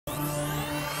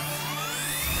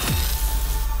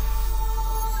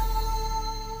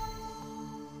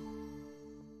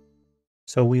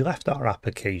So we left our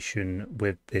application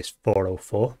with this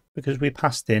 404 because we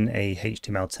passed in a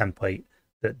HTML template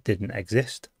that didn't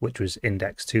exist, which was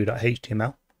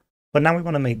index2.html. But now we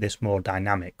want to make this more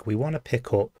dynamic. We want to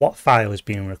pick up what file is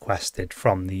being requested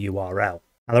from the URL.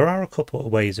 Now there are a couple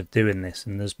of ways of doing this,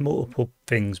 and there's multiple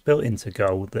things built into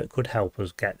Go that could help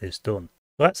us get this done.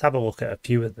 So let's have a look at a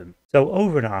few of them. So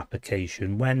over in our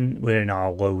application, when we're in our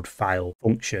load file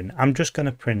function, I'm just going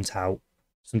to print out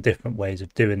some different ways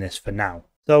of doing this for now.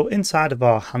 So inside of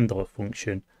our handler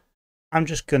function, I'm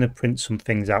just going to print some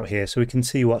things out here so we can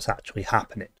see what's actually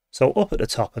happening. So up at the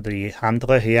top of the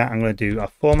handler here, I'm going to do a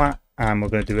format, and we're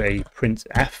going to do a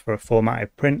printf for a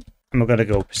formatted print, and we're going to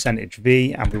go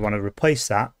 %v, and we want to replace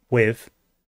that with,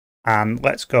 and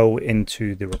let's go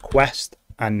into the request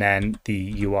and then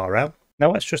the URL.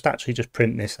 Now let's just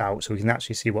print this out so we can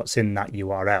actually see what's in that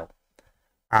URL.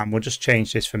 And we'll just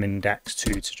change this from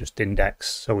index2 to just index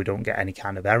so we don't get any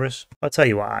kind of errors. I'll tell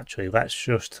you what, actually, let's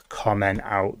just comment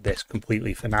out this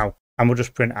completely for now. And we'll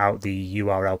just print out the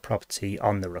URL property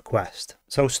on the request.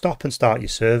 So stop and start your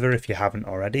server if you haven't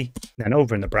already. Then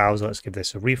over in the browser, let's give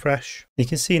this a refresh. You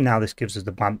can see now this gives us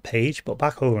the blank page, but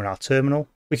back over in our terminal,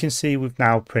 we can see we've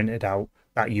now printed out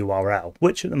that URL,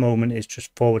 which at the moment is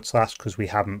just / because we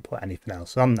haven't put anything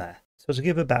else on there. So to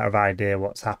give a better idea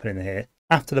what's happening here,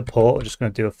 after the port, we're just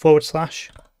going to do a /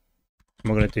 and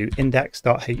we're going to do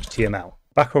index.html.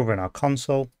 Back over in our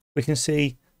console, we can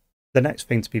see the next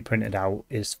thing to be printed out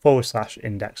is /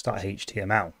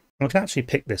 index.html. And we can actually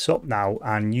pick this up now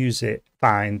and use it,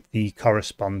 find the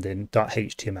corresponding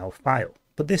 .html file.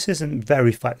 But this isn't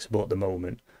very flexible at the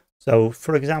moment. So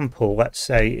for example, let's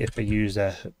say if a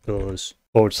user does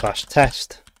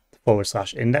 /test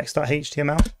 /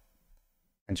 index.html,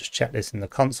 and just check this in the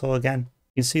console again,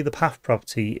 you can see the path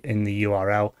property in the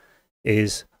URL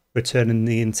is returning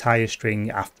the entire string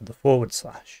after the /.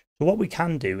 So what we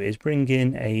can do is bring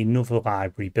in another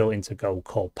library built into Go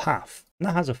called path. And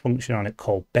that has a function on it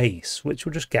called base, which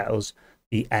will just get us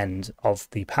the end of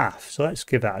the path. So let's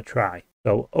give that a try.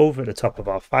 So over at the top of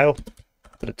our file,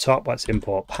 at the top, let's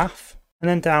import path. And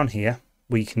then down here,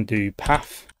 we can do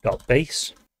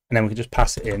path.base. And then we can just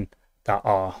pass it in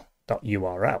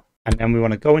 .r.url. And then we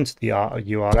want to go into the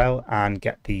URL and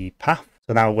get the path.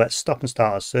 So now let's stop and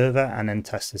start our server and then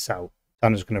test this out. So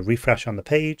I'm just going to refresh on the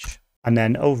page. And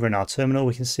then over in our terminal,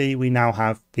 we can see we now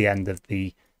have the end of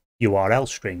the URL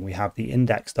string. We have the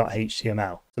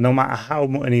index.html. So no matter how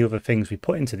many other things we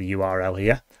put into the URL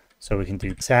here, so we can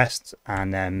do test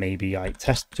and then maybe like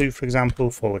test2, for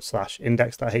example, /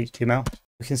 index.html,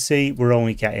 we can see we're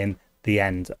only getting the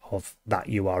end of that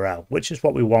URL, which is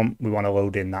what we want. We want to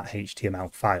load in that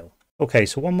HTML file. Okay,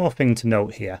 so one more thing to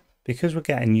note here, because we're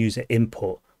getting user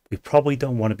input, we probably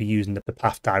don't want to be using the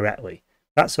path directly.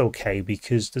 That's okay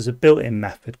because there's a built-in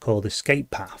method called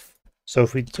escape path. So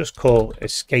if we just call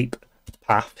escape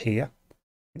path here,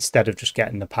 instead of just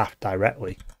getting the path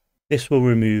directly, this will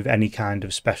remove any kind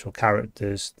of special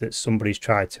characters that somebody's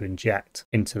tried to inject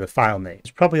into the file name.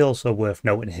 It's probably also worth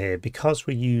noting here, because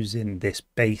we're using this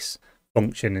base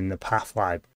function in the path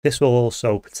library, this will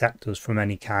also protect us from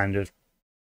any kind of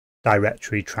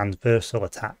directory transversal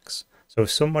attacks. So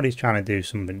if somebody's trying to do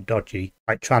something dodgy,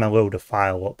 like trying to load a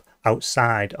file up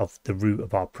outside of the root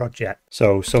of our project,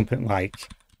 so something like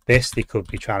this, they could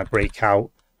be trying to break out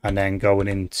and then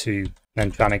trying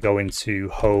to go into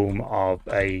home of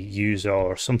a user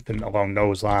or something along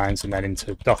those lines, and then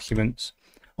into documents,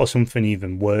 or something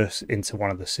even worse, into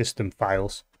one of the system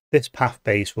files. This path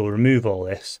base will remove all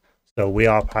this, so we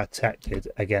are protected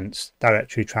against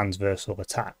directory transversal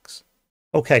attacks.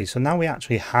 Okay, so now we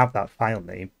actually have that file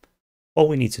name. All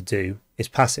we need to do is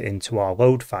pass it into our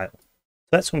load file. So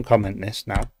let's uncomment this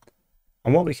now.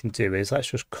 And what we can do is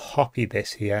let's just copy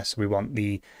this here. So we want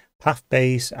the path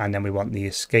base, and then we want the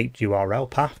escaped URL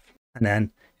path. And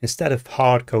then instead of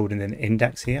hard coding an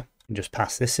index here, we can just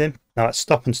pass this in. Now let's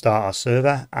stop and start our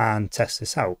server and test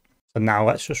this out. So now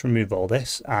let's just remove all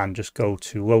this and just go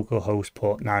to localhost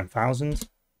port 9000.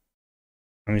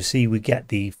 And we see we get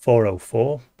the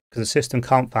 404 because the system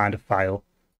can't find a file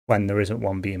when there isn't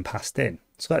one being passed in.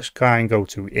 So let's try and go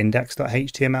to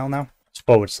index.html now. It's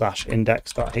 /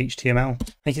 index.html.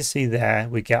 And you can see there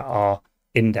we get our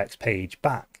index page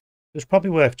back. It's probably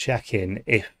worth checking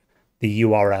if the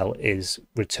URL is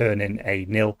returning a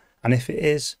nil, and if it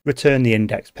is, return the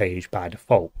index page by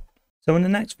default. So in the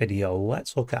next video,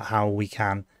 let's look at how we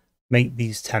can make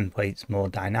these templates more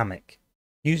dynamic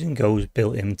using Go's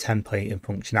built-in templating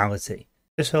functionality.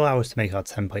 This will allow us to make our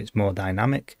templates more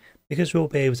dynamic because we'll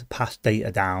be able to pass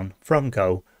data down from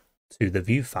Go to the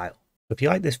view file. If you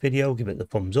like this video, give it the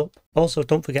thumbs up. Also,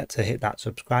 don't forget to hit that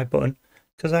subscribe button,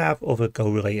 because I have other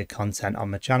Go related content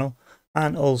on my channel,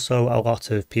 and also a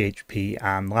lot of PHP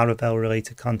and Laravel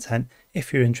related content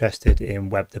if you're interested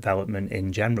in web development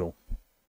in general.